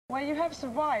Well, you have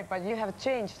survived, but you have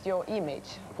changed your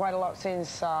image quite a lot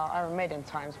since Iron Maiden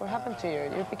times. What happened to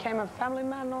you? You became a family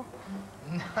man, or?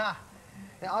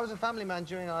 Yeah, I was a family man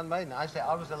during Iron Maiden. Actually,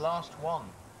 I was the last one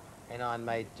in Iron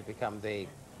Maiden to become the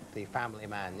family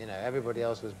man. You know, everybody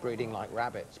else was breeding like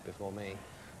rabbits before me.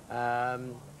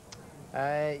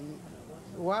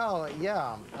 Well,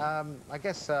 yeah. I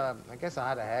guess I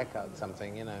had a haircut or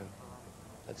something. You know,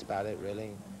 that's about it,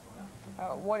 really.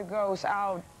 What goes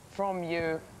out from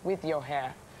you with your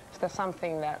hair? Is there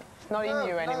something that's not in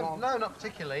you anymore? No, not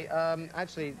particularly.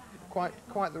 Actually,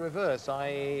 quite the reverse.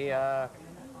 I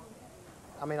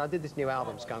mean, I did this new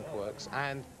album, Skunkworks,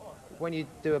 and when you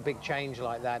do a big change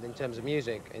like that in terms of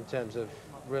music, in terms of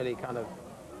really kind of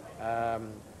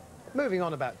moving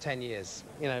on about 10 years,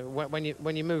 you know,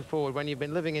 when you move forward, when you've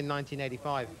been living in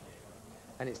 1985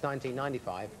 and it's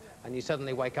 1995, and you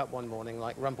suddenly wake up one morning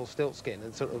like Rumpelstiltskin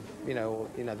and sort of, you know,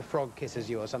 the frog kisses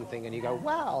you or something, and you go,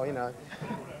 wow, you know,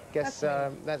 guess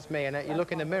that's me. And you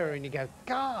look in the mirror and you go,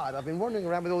 God, I've been wandering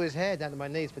around with all this hair down to my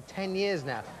knees for 10 years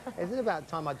now. Isn't it about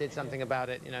time I did something about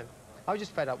it, you know? I was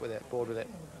just fed up with it, bored with it.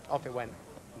 Off it went.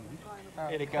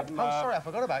 I'm sorry, I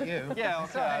forgot about you. Yeah,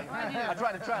 okay. I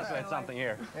tried to translate something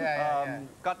here.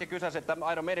 Katja kysäsi, että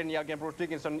Iron Maidenin jälkeen Bruce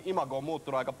Dickinson imago on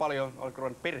muuttunut aika paljon, oliko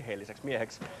ruvennut perheelliseksi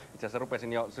mieheksi. Itse asiassa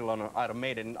rupesin jo silloin Iron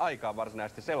Maidenin aikaan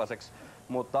varsinaisesti sellaiseksi,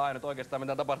 mutta ainut oikeastaan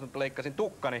mitä tapahtui, että leikkasin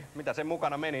tukkani, mitä sen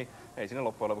mukana meni. Ei sinne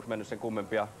loppujen lopuksi mennyt sen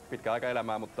kummempia. Pitkä aika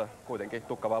elämää, mutta kuitenkin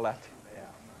tukka vaan lähti.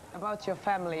 About your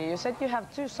family, you said you have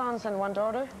 2 sons and 1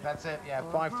 daughter? That's it, yeah,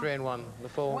 5, 3 and 1, the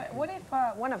full. What if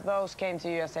one of those came to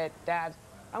you and said, Dad,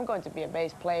 I'm going to be a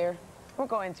bass player, I'm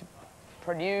going to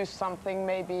produce something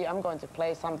maybe, I'm going to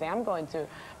play something, I'm going to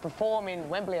perform in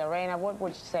Wembley Arena, what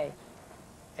would you say?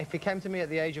 If he came to me at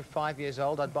the age of 5 years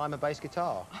old, I'd buy him a bass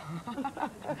guitar.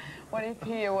 What if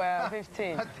he were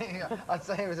 15? I'd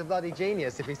say he was a bloody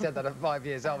genius if he said that at 5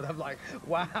 years old. I'm like,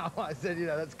 wow. I said, you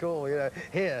know, that's cool. You know,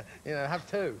 here, you know, have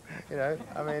 2. You know,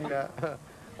 I mean,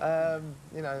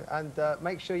 you know, and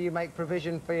make sure you make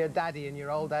provision for your daddy in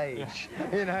your old age.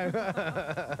 You know.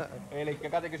 Eli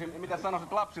Katja kysyi, mitä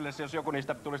sanoisit lapsille, jos joku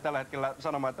niistä tulisi tällä hetkellä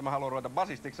sanomaan, että mä haluan ruveta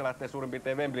basistiksi ja lähteä suurin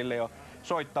piirtein Wembleylle jo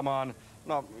soittamaan.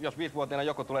 No, jos 5-vuotiaana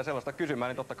joku tulee sellaista kysymään,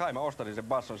 niin totta kai mä ostaisin sen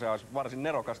basson, se olisi varsin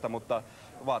nerokasta, mutta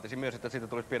vaatisin myös, että siitä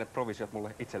tulisi pienet provisiot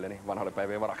mulle itselleni vanhoille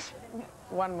päivien varaksi.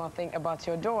 One more thing about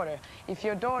your daughter. If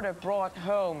your daughter brought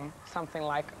home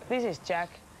something like, this is Jack,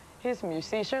 he's a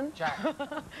musician. Jack.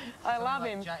 I love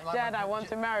him. Jack, Dad, I want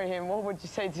to marry him. What would you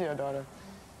say to your daughter?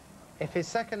 If his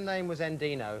second name was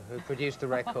Endino, who produced the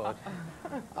record,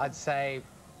 I'd say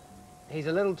he's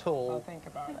a little tall. I'll think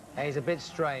about it. And he's a bit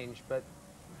strange, but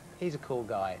he's a cool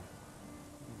guy.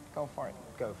 Go for it.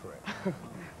 Go for it.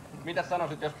 Mitä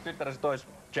sanoisit, jos tyttäresi toisi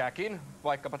Jackin,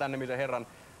 vaikkapa tämän nimisen herran,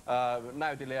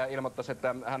 näytille ja ilmoittaisi,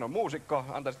 että hän on muusikko,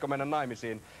 antaisitko mennä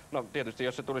naimisiin? No tietysti,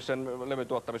 jos se tulisi sen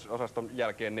levytuottamisosaston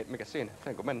jälkeen, niin mikä siinä?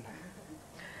 Senko mennään?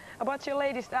 About your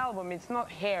latest album, it's not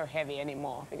hair heavy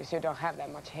anymore, because you don't have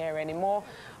that much hair anymore.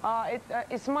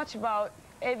 It's much about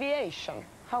aviation.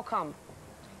 How come?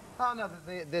 Oh, no,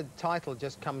 the title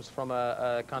just comes from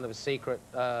a kind of a secret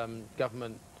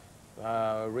government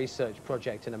research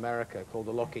project in America called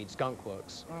the Lockheed Skunk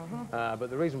Works. But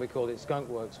the reason we called it Skunk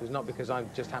Works was not because I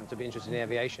just happened to be interested in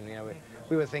aviation. You know,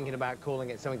 we were thinking about calling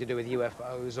it something to do with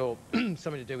UFOs or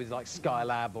something to do with like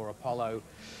Skylab or Apollo,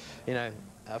 you know,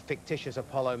 a fictitious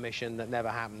Apollo mission that never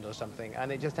happened or something.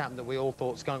 And it just happened that we all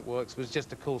thought Skunk Works was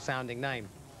just a cool sounding name.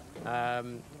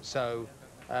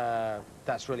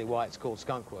 That's really why it's called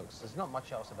Skunk Works. There's not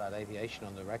much else about aviation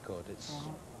on the record. It's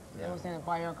It was in a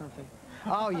biography.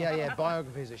 Oh yeah,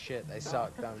 biographies are shit. They suck.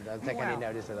 Don't take any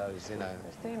notice of those, you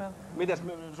know. Mites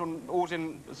sun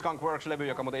uusin Skunk Works-levy,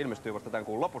 joka muuten ilmestyy vasta tämän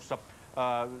kuun lopussa,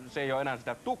 se ei ole enää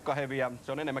sitä tukkaheviä,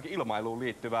 se on enemmänkin ilmailuun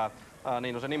liittyvää.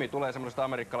 Niin no se nimi tulee semmoisesta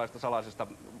amerikkalaisesta salaisesta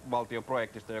valtion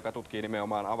projektista, joka tutkii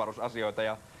nimenomaan avaruusasioita,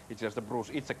 ja itse asiassa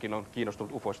Bruce itsekin on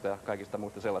kiinnostunut ufoista ja kaikista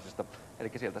muista sellaisista.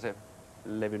 Eli sieltä se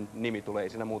levyn nimi tulee, ei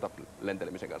siinä muuta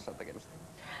lentelemisen kanssa tekemistä.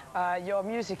 Your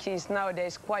music is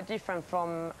nowadays quite different from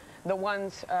the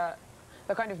ones,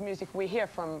 the kind of music we hear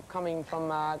coming from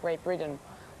Great Britain,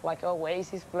 like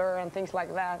Oasis, Blur and things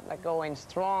like that, like going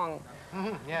strong.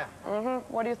 Yeah.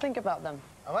 What do you think about them?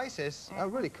 Oasis, a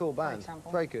really cool band.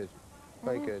 Very good.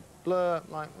 Very good. Blur,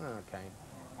 like, okay.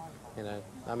 You know,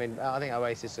 I mean, I think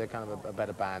Oasis are kind of a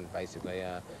better band, basically.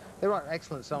 They write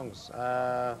excellent songs.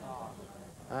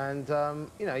 And,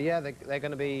 you know, yeah, they're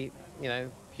going to be, you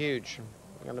know, huge.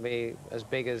 They're going to be as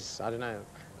big as, I don't know,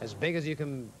 as big as you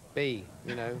can be,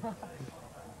 you know.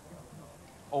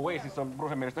 Oasis on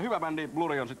Brucen mielestä hyvä bändi,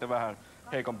 Blur on sitten vähän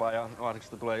heikompaa ja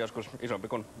Oasisista tulee joskus isompi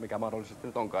kuin mikä mahdollisesti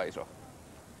nyt onkaan iso.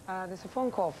 There's a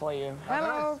phone call for you.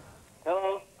 Hello.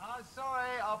 Hello. Oh,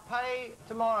 sorry, I'll pay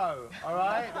tomorrow, all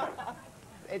right?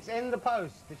 It's in the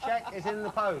post. The check is in the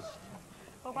post.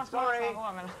 Sorry.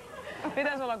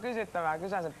 Mitä sulla on kysyttävää?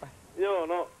 Kysäisepä. Joo,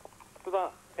 no,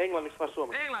 englanniksi vai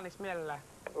suomeksi? Englanniksi mielellään.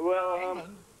 Well,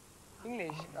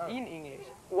 English. In English.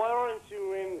 why aren't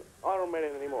you in Iron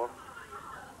Maiden anymore?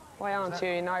 Why aren't you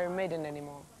in Iron Maiden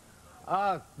anymore?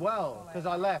 Well, because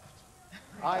I left.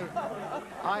 I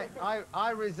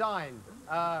resigned.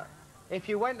 If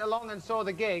you went along and saw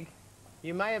the gig,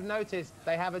 you may have noticed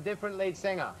they have a different lead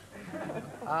singer.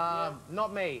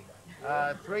 Not me.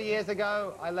 3 years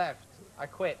ago, I left. I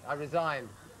quit. I resigned.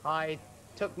 I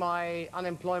took my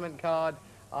unemployment card.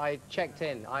 I checked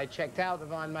in. I checked out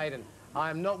of Iron Maiden. I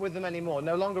am not with them anymore.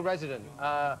 No longer resident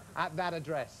at that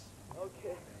address.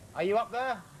 Okay. Are you up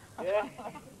there? Yeah.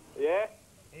 Yeah.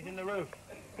 He's in the roof.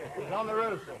 He's on the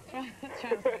roof.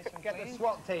 Get the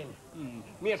SWAT team.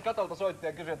 Mies katolta soitti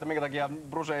ja kysyi, että minkä takia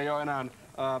Bruce ei ole enää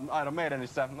Iron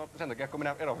Maidenissä. No sen takia, kun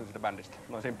minä erosin siitä bändistä.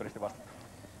 Noin simpelisti vasta.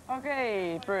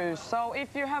 Okay, Bruce, so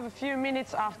if you have a few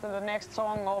minutes after the next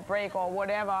song or break or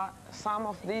whatever, some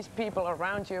of these people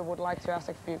around you would like to ask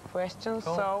a few questions,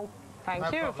 cool. So thank No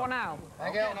you problem. for now.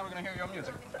 Thank Okay, you. now we're gonna hear your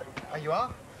music. Oh, you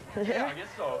are? Yeah, I guess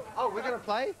so. Oh, we're going to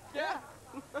play? Yeah.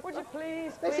 Would you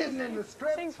please, This please isn't in the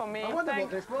script. sing for me? I wonder what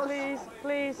this was. Please,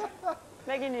 please,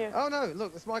 begging you. Oh, no,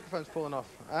 look, this microphone's fallen off.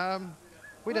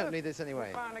 We don't need this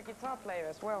anyway. Found a guitar player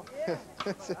as well.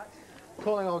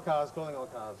 Calling all cars, calling all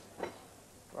cars.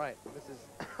 Right, this is...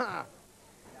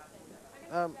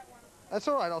 that's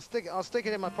all right, I'll stick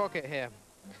it in my pocket here.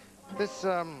 This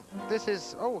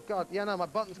is... Oh, God, yeah, no, my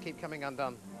buttons keep coming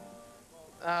undone.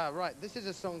 Right, this is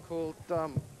a song called...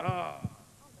 I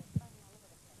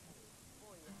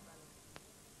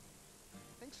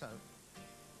think so.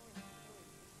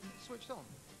 Switched on.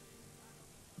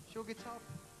 Is your guitar...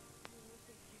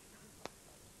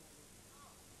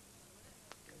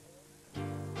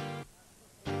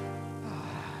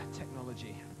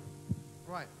 Technology.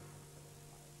 Right.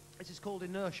 This is called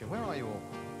Inertia. Where are you all?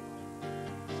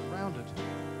 Surrounded.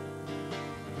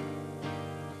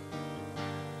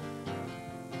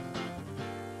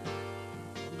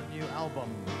 From the new album,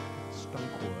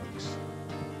 Skunkworks.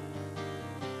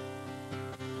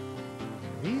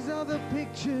 These are the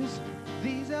pictures,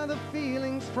 these are the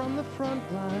feelings from the front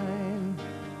line.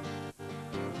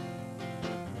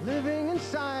 Living in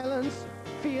silence,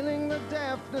 feeling the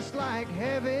deafness like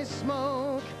heavy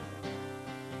smoke.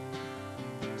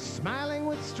 Smiling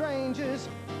with strangers,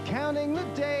 counting the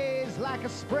days like a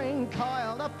spring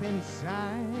coiled up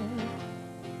inside.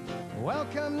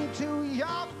 Welcome to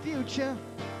your future,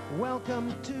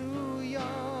 welcome to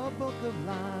your book of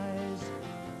lies.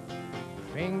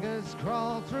 Fingers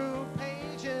crawl through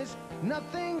pages,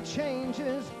 nothing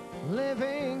changes,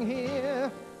 living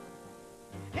here.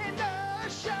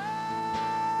 Inertia,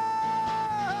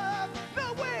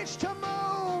 the wish to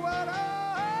move at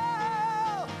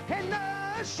all.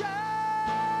 Inertia,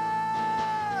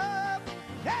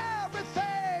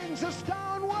 everything's a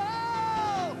stone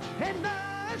wall.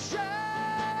 Inertia,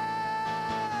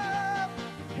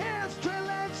 history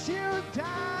lets you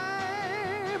die.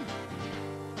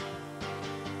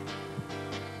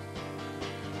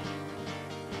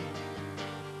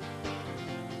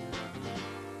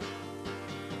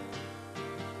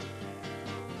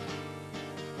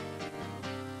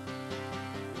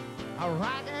 A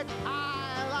ragged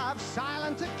pile of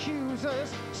silent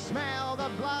accusers, smell the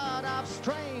blood of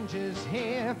strangers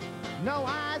here. No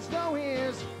eyes, no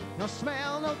ears, no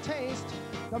smell, no taste.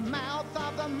 The mouth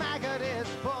of the maggot is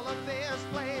full of this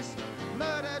place.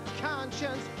 Murdered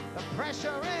conscience, the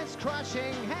pressure is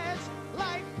crushing heads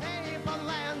like paper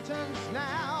lanterns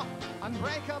now.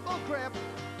 Unbreakable grip,